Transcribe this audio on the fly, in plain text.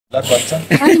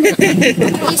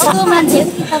यस्तो मान्छे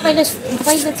तपाईँले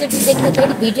पहिलोचोटि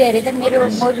देख्दाखेरि भिडियो हेरेर मेरो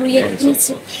म रुएको पनि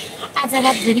छु आज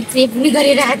रातभरि प्रे पनि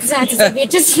गरेर आज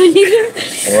भेटोस् पनि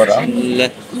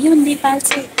यो नेपाल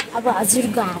चाहिँ अब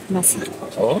हजुरको हातमा छ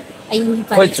यो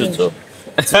नेपाल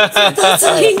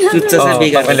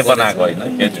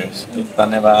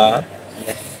धन्यवाद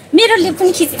मेरोले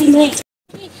पनि खिच्दिनु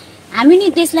हामी नि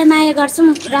देशलाई माया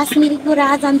गर्छौँ राजनीतिको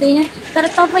राह जान्दैन तर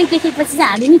तपाईँ देखेपछि चाहिँ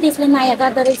हामी नि देशलाई माया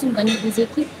गर्दो रहेछौँ भन्ने बुझेँ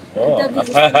कि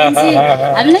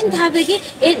हामीलाई पनि थाहा भयो कि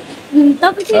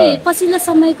तपाईँ चाहिँ पछिल्लो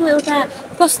समयको एउटा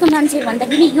कस्तो मान्छे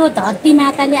भन्दाखेरि यो धरती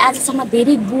माताले आजसम्म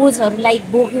धेरै बोझहरूलाई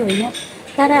बोक्यो होइन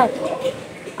तर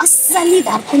असली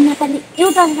धरती माताले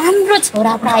एउटा राम्रो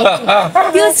छोरा पाएको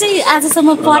त्यो चाहिँ आजसम्म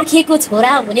पर्खेको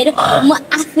छोरा भनेर म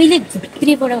आफैले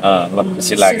भित्रैबाट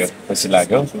खुसी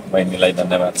लाग्यो बहिनीलाई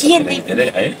धन्यवाद धेरै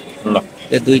है ल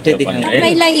त्यो दुईटै देखाउनु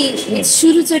तपाईलाई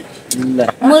सुरुचोटि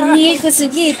म रुएको छु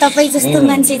कि तपाईँ जस्तो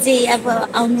मान्छे चाहिँ अब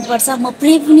आउनुपर्छ म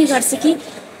प्रे पनि गर्छु कि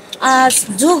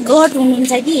जो गड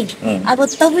हुनुहुन्छ कि अब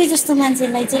तपाईँ जस्तो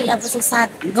मान्छेलाई चाहिँ अब साथ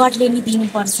गडले नि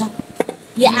दिनुपर्छ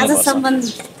यो आजसम्म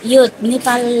यो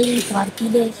नेपाली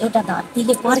धरतीले एउटा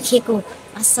धरतीले पर्खेको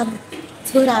असल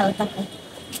छोरा हो तपाईँ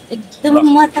एकदम म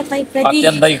तपाईँप्रति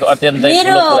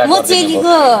मेरो म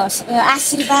चेलीको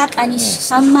आशीर्वाद अनि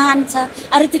सम्मान छ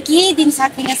अरू त केही दिन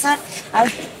सक्दिनँ सर अब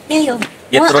त्यही हो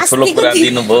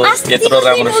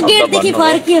गेटदेखि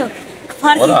फर्क्यो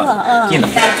आउनु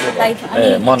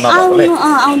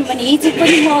भने हिजो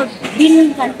पनि म दिन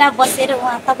घन्टा बसेर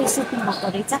उहाँ तपाईँ सुत्नु भएको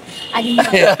रहेछ अनि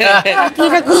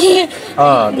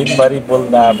दिनभरि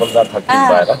बोल्दा बोल्दा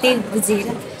त्यही बुझेर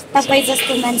तपाईँ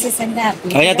जस्तो मान्छेसँग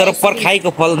होइन तर पर्खाइको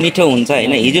फल मिठो हुन्छ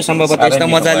होइन हिजो सम्भवतः यस्तो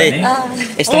मजाले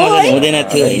हुँदैन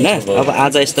थियो होइन अब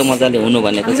आज यस्तो मजाले हुनु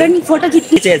भनेको फोटो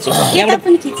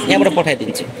यहाँबाट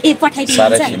पठाइदिन्छु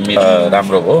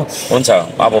राम्रो हो हुन्छ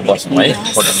अब बसौँ है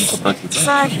फोटो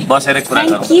बसेर कुरा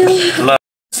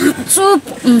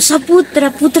सपुत र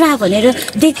पुत्रा भनेर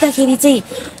देख्दाखेरि चाहिँ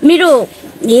मेरो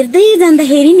हेर्दै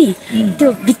जाँदाखेरि नि त्यो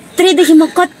भित्रैदेखि म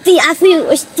कति आफै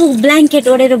यस्तो ब्ल्याङ्केट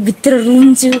ओढेर भित्र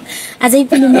रुन्छु अझै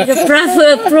पनि मेरो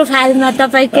प्रोफाइलमा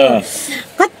तपाईँको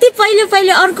कति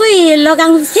पहिले अर्कै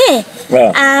लगाउनु थिएँ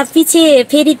पछि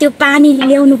फेरि त्यो पानी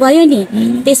ल्याउनु भयो नि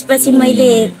त्यसपछि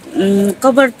मैले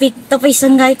कभर पिक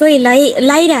तपाईँसँगकै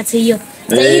लगाइरहेको छु यो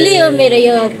जहिले हो मेरो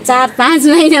यो 4-5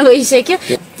 महिना भइसक्यो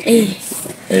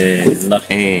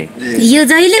यो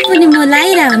जहिले पनि म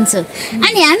लगाइरहेको हुन्छु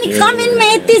अनि हामी कमेन्टमा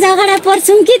यति झगडा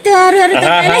पर्छौँ कि त्यो अरू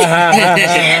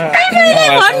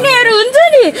भन्नेहरू हुन्छ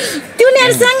नि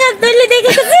तिनीहरूसँग तैँले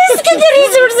देखेको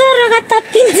रिस उठ्छ रगत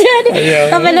तत्तिन्छ अनि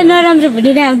तपाईँलाई नराम्रो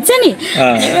भनिरहेको हुन्छ नि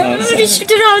रिस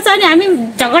उठेर आउँछ अनि हामी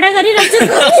झगडा गरिरहेछौँ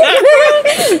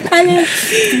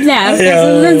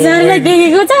सरलाई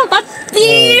देखेको छ कति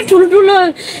ठुल्ठुलो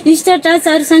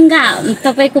स्ट्याटसहरूसँग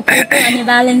तपाईँको फोटो अनि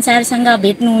बालन सरसँग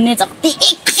भेट्नुहुने जति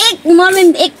एक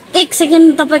मोमेन्ट एक सेकेन्ड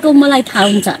तपाईँको मलाई थाहा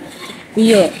हुन्छ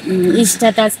यो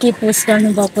स्ट्याटस के पोस्ट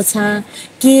गर्नुभएको छ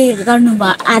के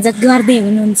गर्नुभयो आज गर्दै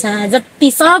हुनुहुन्छ जति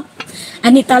सब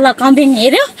अनि तल कमेन्ट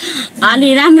हेऱ्यो अनि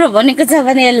राम्रो भनेको छ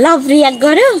भने लभ रियाक्ट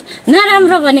गर्यो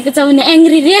नराम्रो भनेको छ भने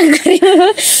एङ्ग्री रियाक्ट गर्यो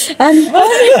अनि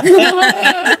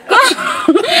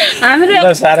हाम्रो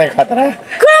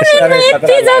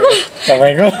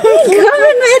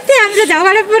कमेन्टमा यति हाम्रो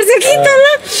झगडा पर्छ कि तल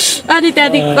अनि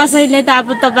त्यहाँदेखि कसैले त अब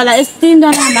तपाईँलाई यस्तै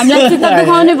हामीलाई चित्त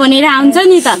दुखाउने भनेर आउँछ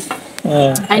नि त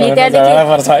अनि त्यहाँदेखि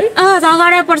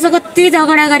झगडा पर्छ कति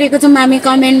झगडा गरेको छौँ हामी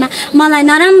कमेन्टमा मलाई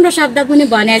नराम्रो शब्द पनि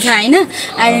भनेको छ होइन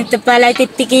अनि तपाईँलाई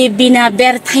त्यत्तिकै बिना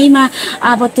व्यर्थैमा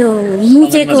अब त्यो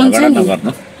मुचेको हुन्छ नि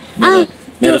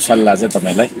मेरो सल्लाह चाहिँ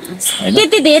तपाईलाई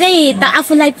त्यति धेरै त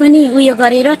आफूलाई पनि उयो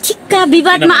गरेर ठिक्क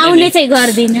विवादमा आउने चाहिँ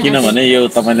गर्दिन किनभने यो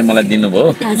तपाईले मलाई दिनुभयो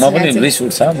म पनि रिस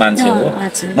उठ्छ मान्छे हो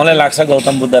मलाई लाग्छ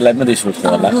गौतम बुद्धलाई पनि रिस उठ्छ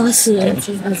होला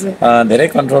धेरै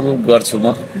कन्ट्रोल गर्छु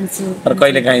म तर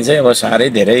कहिलेकाहीँ चाहिँ अब साह्रै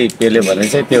धेरै पेल्यो भने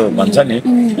चाहिँ त्यो भन्छ नि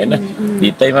हैन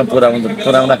भित्तैमा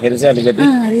पुराउँदाखेरि चाहिँ अलिकति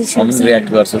म रियाक्ट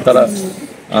गर्छु तर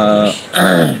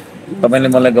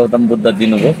तपाईले मलाई गौतम बुद्ध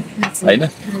दिनुभयो हैन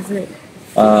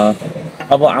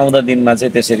अब आउँदा दिनमा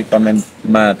चाहिँ त्यसरी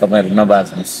कमेन्टमा तपाईहरु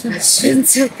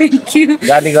नबाज्नुहोस्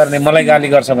गाली गर्ने मलाई गाली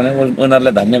गर्छ भने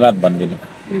उनीहरुलाई धन्यवाद भनिदिनु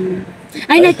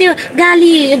हैन त्यो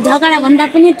गाली झगडा भन्दा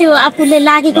पनि त्यो आफूले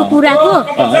लागेको कुराको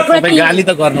तपाई गाली त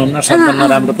गर्नुहुन्न शब्द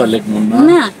नराम्रो त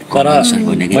लेख्नुहुन्न तर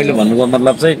मैले भन्नुको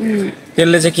मतलब चाहिँ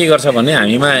त्यसले चाहिँ के गर्छ भने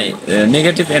हामीमा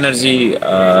नेगेटिभ एनर्जी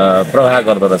प्रवाह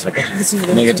गर्दो रहेछ के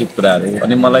नेगेटिभ कुराहरु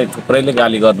अनि मलाई थुप्रैले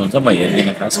गाली गर्नुहुन्छ म हेर्दिन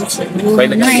खास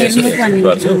कहिले कहिले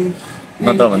गर्छु न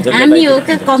त भन्छ हामी हो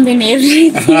के कमेन्ट हेर्ने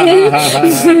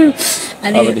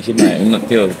अबदेखि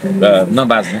त्यो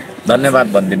नबाज्नु, धन्यवाद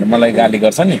भनिदिनु। मलाई गाली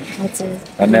गर्छ नि,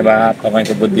 धन्यवाद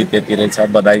तपाईँको बुद्धि त्यति रहेछ,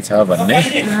 बधाई छ भन्ने,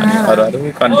 अनि अरू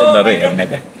कन्टेन्टहरू हेर्ने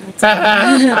क्या।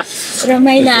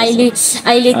 रमाइलो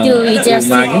अहिले त्यो हिजो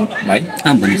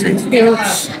त्यो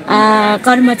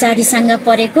कर्मचारीसँग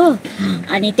परेको,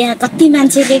 अनि त्यहाँ कति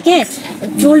मान्छेले के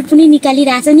ट्रोल पनि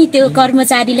निकालिरहेछ नि त्यो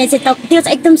कर्मचारीलाई चाहिँ। त्यो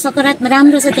चाहिँ एकदम सकारात्मक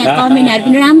राम्रो छ, त्यहाँ कमेन्टहरू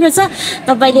पनि राम्रो छ,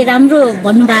 तपाईँले राम्रो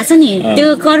भन्नुभएको छ नि। त्यो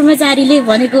कर्मचारीले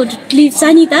भनेको क्लिप छ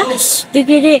नि त, त्यो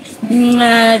के अरे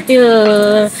त्यो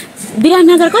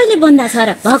विराटनगर कहिले बन्दा छ र,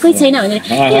 भएकै छैन भनेर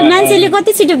त्यो मान्छेले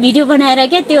कति छिटो भिडियो बनाएर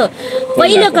क्या त्यो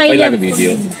पहिलो कहिले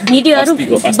भिडियोहरू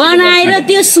बनाएर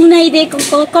त्यो सुनाइदिएको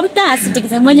कम्ता हाँसिदिएको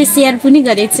छ। मैले सेयर पनि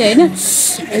गरेको छु होइन,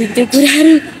 त्यो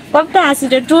कुराहरू कम्ता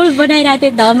हाँसेर ट्रोल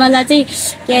बनाइरहेको थियो। धमला चाहिँ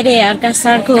के अरे अर्का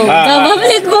सरको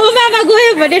जबले गोमामा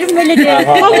गयो भनेर मैले त्यो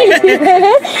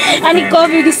अनि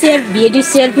कमेडी भिडियो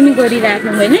सेयर पनि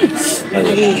गरिराख्नु होइन।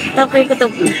 अनि तपाईँको त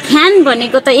फ्यान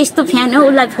भनेको त यस्तो फ्यान हो,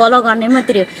 उसलाई फलो गर्ने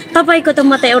मात्रै हो। तपाईँको त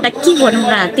म त एउटा के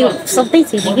भनौँ र, त्यो सबै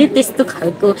छैन कि त्यस्तो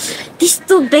खालको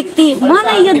त्यस्तो व्यक्ति।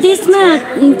 मलाई यो देशमा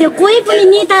त्यो कोही पनि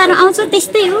नेताहरू आउँछ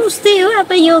त्यस्तै हो उस्तै हो,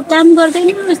 अब यो काम गर्दैन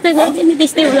उस्तै गर्दैन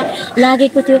त्यस्तै होला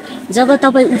लागेको थियो। जब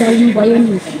तपाईँ उदाउनु भयो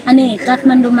नि, अनि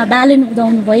काठमाडौँमा बालन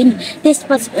उदाउनु भयो नि,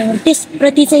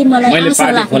 त्यसप्रति चाहिँ मलाई आशा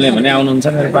लाग्छ।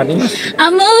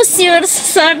 म स्योर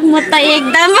सर, म त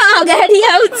एकदम अगाडि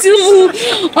आउँछु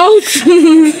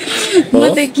म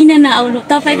त किन नआउनु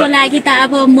तपाईँको लागि त।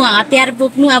 अब म हतियार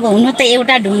बोक्नु, अब हुनु त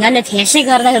एउटा ढुङ्गाले फेसै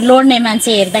गर्दा लोड्ने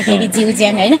मान्छे हेर्दाखेरि जिउ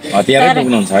ज्यान होइन,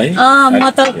 म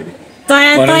त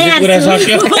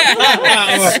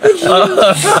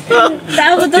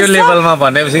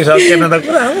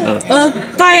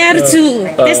तयार छु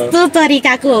त्यस्तो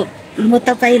तरिकाको। म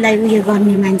तपाईँलाई उयो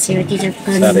गर्ने मान्छे हो, डिजर्भ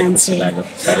गर्ने मान्छे।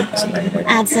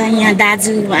 आज यहाँ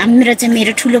दाजु हाम्रो चाहिँ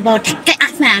मेरो ठुलो बाउ ठ्याक्कै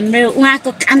आफ्नो हाम्रो उहाँको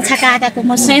कान्छा काकाको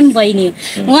म स्वयं बहिनी हो,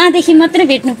 उहाँदेखि मात्रै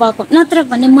भेट्नु पाएको, नत्र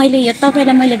भने मैले यो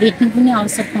तपाईँलाई मैले भेट्नु पनि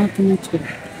अवसर पाउँदिनँ थियो।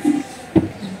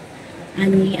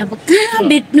 अनि अब कहाँ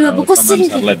भेट्नु, अब कसरी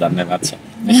धन्यवाद छ।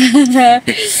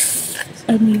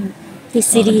 अनि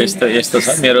त्यसरी यस्तो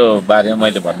छ मेरो बारेमा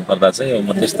मैले भन्नुपर्दा चाहिँ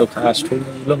म त्यस्तो खास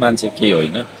ठुलो मान्छे केही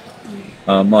होइन,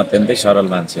 म अत्यन्तै सरल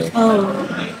मान्छे हो।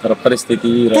 तर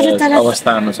परिस्थिति र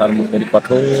अवस्था अनुसार म फेरि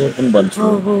कठोर पनि बन्छु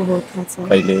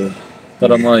कहिले,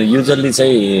 तर म युजल्ली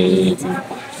चाहिँ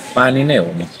पानी नै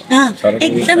हो नि।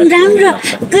 एकदम राम्रो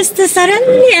कस्तो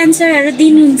सरलले एन्सरहरू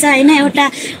दिनुहुन्छ होइन, एउटा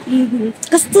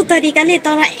कस्तो तरिकाले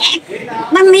तर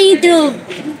एकदमै त्यो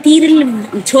तिर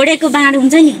छोडेको बाँड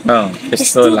हुन्छ नि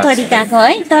त्यस्तो तरिकाको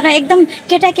है, तर एकदम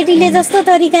केटाकेटीले जस्तो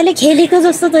तरिकाले खेलेको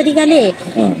जस्तो तरिकाले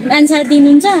एन्सर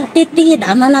दिनुहुन्छ। त्यति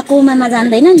धमला कोमामा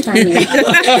जान्दैन नि त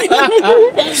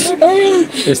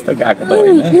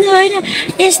होइन,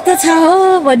 यस्तो छ हो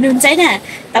भन्नुहुन्छ होइन,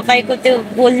 तपाईँको त्यो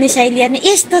बोल्ने शैली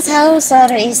यस्तो छ हौ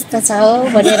सर यस्तो छ हौ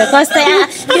भनेर कस्तै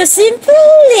त्यो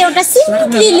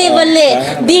सिम्पली लेभलले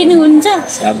दिनुहुन्छ।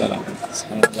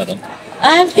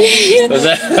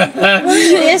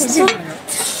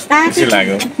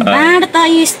 बाँड त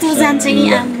यस्तो जान्छ नि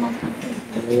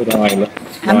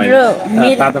हाम्रो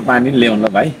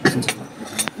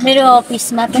मेरो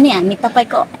अफिसमा पनि हामी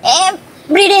तपाईँको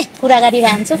एभ्रिडे कुरा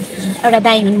गरिरहन्छौँ। एउटा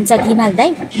दाइ हुनुहुन्छ धिमाल दाइ,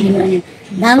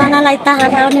 धमलालाई ताहा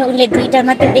लाउने उसले दुईवटा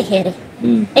मात्रै देख्यो अरे,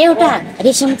 एउटा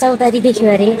रेशम चौधरी देख्यो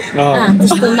अरे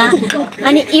त्यस्तोमा,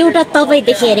 अनि एउटा तपाईँ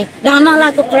देख्यो अरे।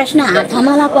 धमलाको प्रश्न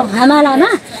धमलाको हमलामा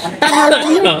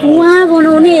कुवा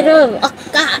बनाउने र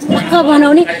अक्का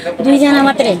बनाउने दुईजना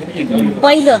मात्रै।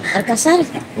 पहिलो हल्का सर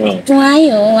कुवाै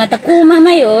हो, उहाँ त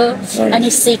कोमामै हो, अनि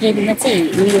सेकेन्डमा चाहिँ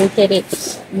उयो के अरे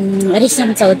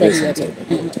रेशम चौधरी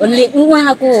उसले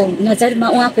उहाँको नजरमा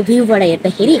उहाँको भ्यूबाट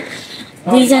हेर्दाखेरि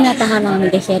दुईजना ताहा लाउने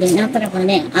देख्यो अरे, नत्र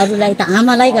भने अरूलाई त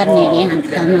हमलै गर्ने अरे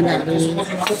धमलाले।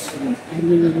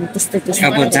 अनि त्यस्तो त्यस्तो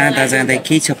अब जाँदा जाँदै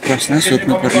केही छ प्रश्न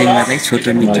सोध्नु पर्नेलाई छोटो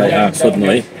मिठो सोध्नु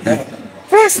है।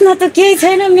 प्रश्न त केही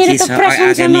छैन, मेरो त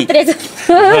प्रशंसा मात्रै छ।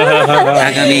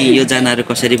 आगामी योजनाहरू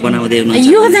कसरी बनाउँदै हुनुहुन्छ?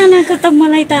 योजनाको त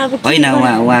मलाई त अब होइन,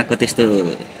 उहाँको त्यस्तो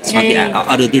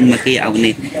अरू दिनमा केही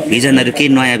आउने भिजनहरू, केही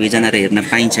नयाँ भिजनहरू हेर्न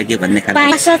पाइन्छ कि भन्ने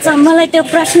खालको? मलाई त्यो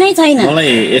प्रश्नै छैन।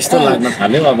 मलाई यस्तो लाग्न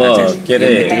थाल्यो अब के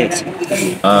अरे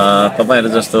तपाईँहरू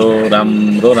जस्तो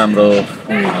राम्रो राम्रो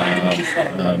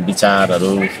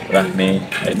विचारहरू राख्ने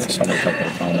होइन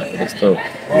समर्थकहरू पाउँदाखेरि यस्तो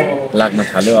लाग्न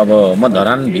थाल्यो। अब म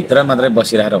धरानभित्र मात्रै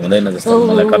बसिरहेर हुँदैन जस्तो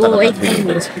मलाई कता कता फिल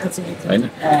हुँदैछ होइन।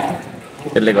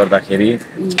 त्यसले गर्दाखेरि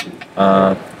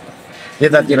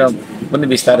त्यतातिर पनि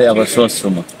बिस्तारै अब सोच्छु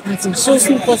म।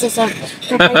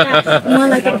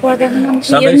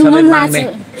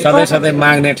 सधैँ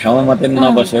माग्ने ठाउँमा मात्रै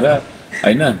नबसेर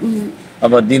होइन,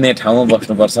 अब दिने ठाउँमा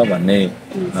बस्नुपर्छ भन्ने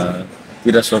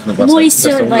तिर सोच्नुपर्छ म जस्तो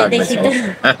ईश्वर पनि भएदेखि त लाग्दैछ।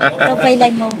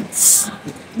 तपाईँलाई म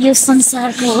यो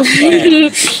संसारको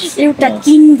एउटा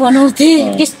किङ बनाउँथे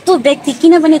त्यस्तो व्यक्ति,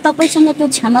 किनभने तपाईँसँग त्यो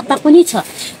क्षमता पनि छ,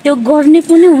 त्यो गर्ने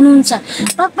पनि हुनुहुन्छ।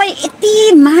 तपाईँ यति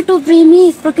माटो प्रेमी,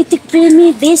 प्रकृति प्रेमी,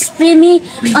 देश प्रेमी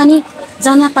अनि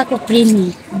जनताको प्रेमी,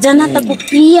 जनताको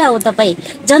प्रिय हो तपाईँ,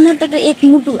 जनताको एक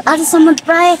मुटु। आजसम्म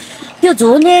प्राय त्यो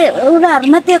झोले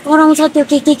एउटाहरूमा त्यो कराउँछ, त्यो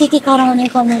के कराउने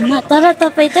कमाउमा, तर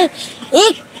तपाईँ त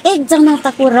एक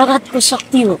जनताको रगतको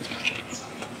शक्ति हो,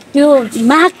 त्यो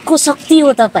मागको शक्ति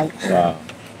हो तपाईँ।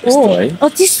 हो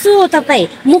त्यस्तो हो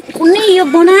तपाईँ। म कुनै यो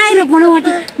बनाएर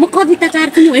बनाउँदै म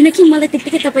कविताकार पनि होइन कि मलाई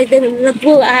त्यत्तिकै तपाईँ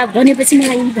भनेपछि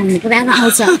मलाई यी भन्ने कुरामा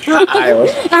आउँछ,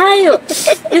 आयो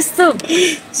त्यस्तो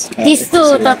त्यस्तो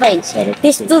हो तपाईँ,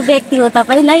 त्यस्तो व्यक्ति हो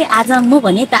तपाईँलाई। आज म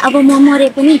भने त अब म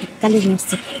मरे पनि ढुक्काले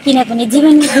मर्छु, किनभने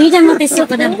जीवनमा दुईवटा मात्रै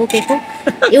सपना बोकेको,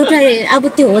 एउटा अब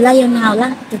त्यो होला या नहोला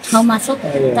त्यो ठाउँमा छ,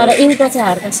 तर एउटा चाहिँ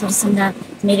हर्का सरसँग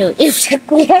मेरो एउटा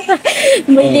कुरा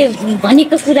मैले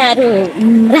भनेको कुराहरू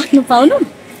राख्नु पाउनु,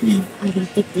 अनि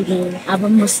त्यतिले अब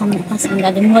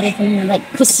मसँगले मरे पनि मलाई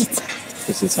खुसी छ।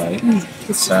 खुसी छ है,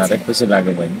 साह्रै खुसी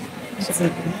लाग्यो बहिनी।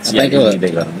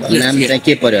 नाम चाहिँ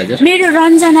के पर्यो हजुर? मेरो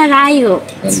रञ्जना राई हो।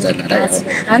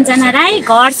 रञ्जना राई,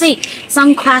 घर चाहिँ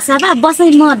सङ्खुवासभा, बसै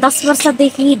म 10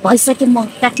 वर्षदेखि भइसक्यो। म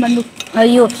काठमाडौँ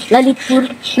यो ललितपुर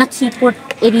नक्सीकोट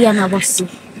एरियामा बस्छु।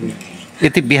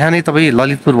 यति बिहानै तपाईँ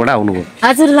ललितपुरबाट आउनुभयो?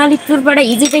 हजुर, ललितपुरबाट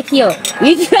हिजोदेखि हो,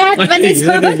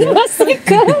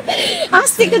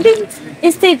 अस्तिको दिन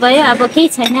यस्तै भयो। अब केही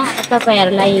छैन,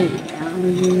 तपाईँहरूलाई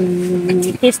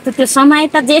त्यस्तो त्यो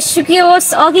समय त जेसुकै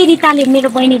होस्। अघि रिताले मेरो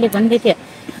बहिनीले भन्दै थियो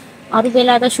अरू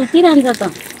बेला त सुतिरहन्छ त,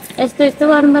 यस्तो यस्तो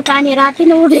गर्नुमा पानी राति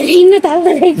नै उठेर हिँड्नु थाल्दो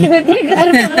रहेछ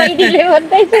बहिनीले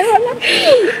भन्दै थियो मलाई।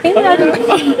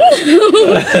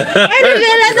 अरू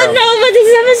बेला त 9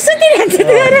 बजीसम्म सुतिरहन्छ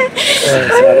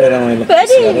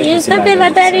यस्तो बेला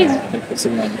त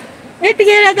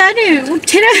यतिखेर त अनि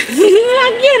उठेर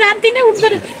राति नै उठ्दो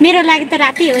रहेछ। मेरो लागि त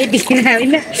राति हो यतिखेर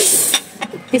होइन,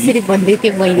 त्यसरी भन्दै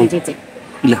थियो बहिनीले चाहिँ।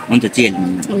 ल हुन्छ चिया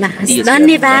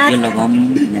धन्यवाद।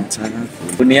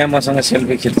 दुनियाँ मसँग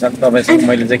सेल्फी खिच्छन्, तपाईँसँग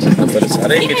मैले चाहिँ खिच्नु पर्यो।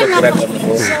 साह्रै मिठो कुरा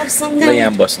गर्नुभयो। ल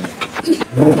यहाँ बस्नु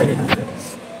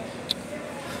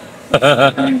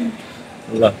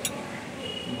ल।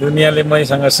 दुनियाँले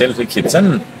मैसँग सेल्फी खिच्छन्,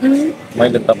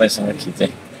 मैले तपाईँसँग खिचेँ,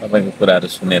 तपाईँको कुराहरू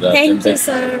सुनेर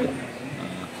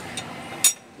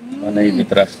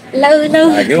मनैभित्र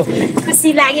लाग्यो, खुसी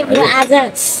लाग्यो। म आज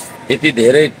यति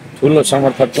धेरै ठुलो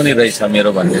समर्थक पनि रहेछ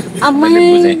मेरो भन्ने मैले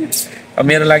बुझेँ।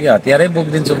 मेरो लागि हतियारै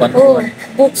बोकिदिन्छु भन्नु,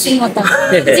 बोक्छु म त,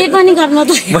 जे पनि गर्न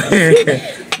त।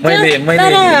 मैले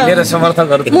मेरो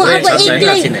समर्थकहरू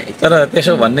तर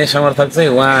त्यसो भन्ने समर्थक चाहिँ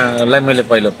उहाँलाई मैले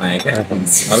पहिलो पाएँ क्या।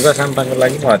 हर्का शान्ताको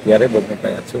लागि म हतियारै बोक्नु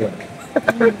तयार छु भने,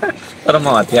 तर म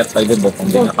हतियार कहिले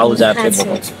बोकाउँदिनँ, औजार चाहिँ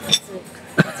बोकाउँछु।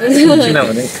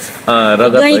 किनभने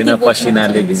रगत होइन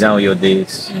पसिनाले भिजाउँ यो देश,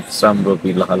 श्रम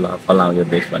रोपी लहल फलाउँ यो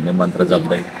देश भन्ने मन्त्र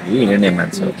जप्दै हिँड्ने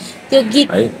मान्छे हो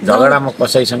है। झगडा म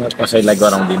कसैलाई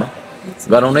गराउँदिनँ,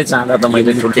 गराउनै चाहँदा त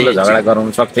मैले ठुल्ठुलो झगडा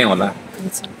गराउनु सक्थेँ होला,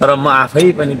 तर म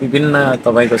आफै पनि विभिन्न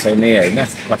तपाईँको चाहिँ नै होइन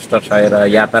कष्ट सहेर,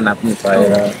 यातना पनि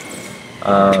सहेर,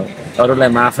 अरूलाई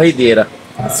माफै दिएर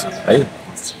है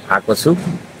आएको छु।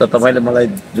 त तपाईँले मलाई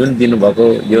जुन दिनुभएको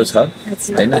यो छ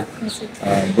होइन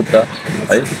बुद्ध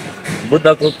है,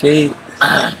 बुद्धको केही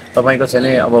तपाईँको चाहिँ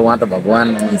नै अब उहाँ त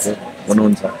भगवान्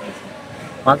हुनुहुन्छ,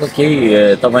 उहाँको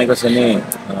केही तपाईँको चाहिँ नै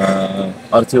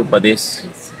अर्थी उपदेश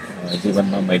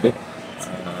जीवनमा मैले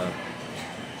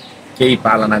केही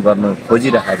पालना गर्नु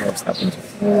खोजिरहेको अवस्था पनि छ।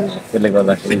 त्यसले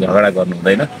गर्दाखेरि झगडा गर्नु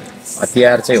हुँदैन,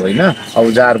 हतियार चाहिँ होइन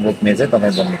औजार बोक्ने चाहिँ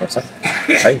तपाईँ बन्नुपर्छ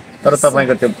है। तर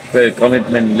तपाईँको त्यो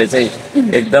कमिटमेन्टले चाहिँ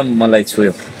एकदम मलाई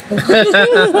छुयो।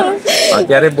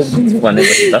 हतियारै बोक्दिन्छु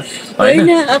भनेपछि त होइन,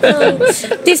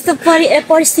 त्यस्तो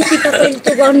परिस्थिति तपाईँले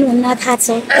त्यो गर्नुहुन्न थाहा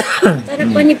छ, तर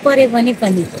पनि पऱ्यो भने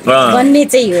पनि भन्ने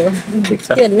चाहिँ हो,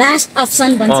 त्यो लास्ट अप्सन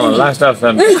भन्छ नि, लास्ट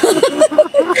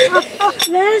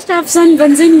अप्सन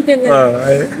भन्छ नि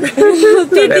त्यसलाई।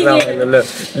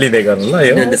 लिँदै गर्नु ल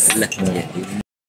यो।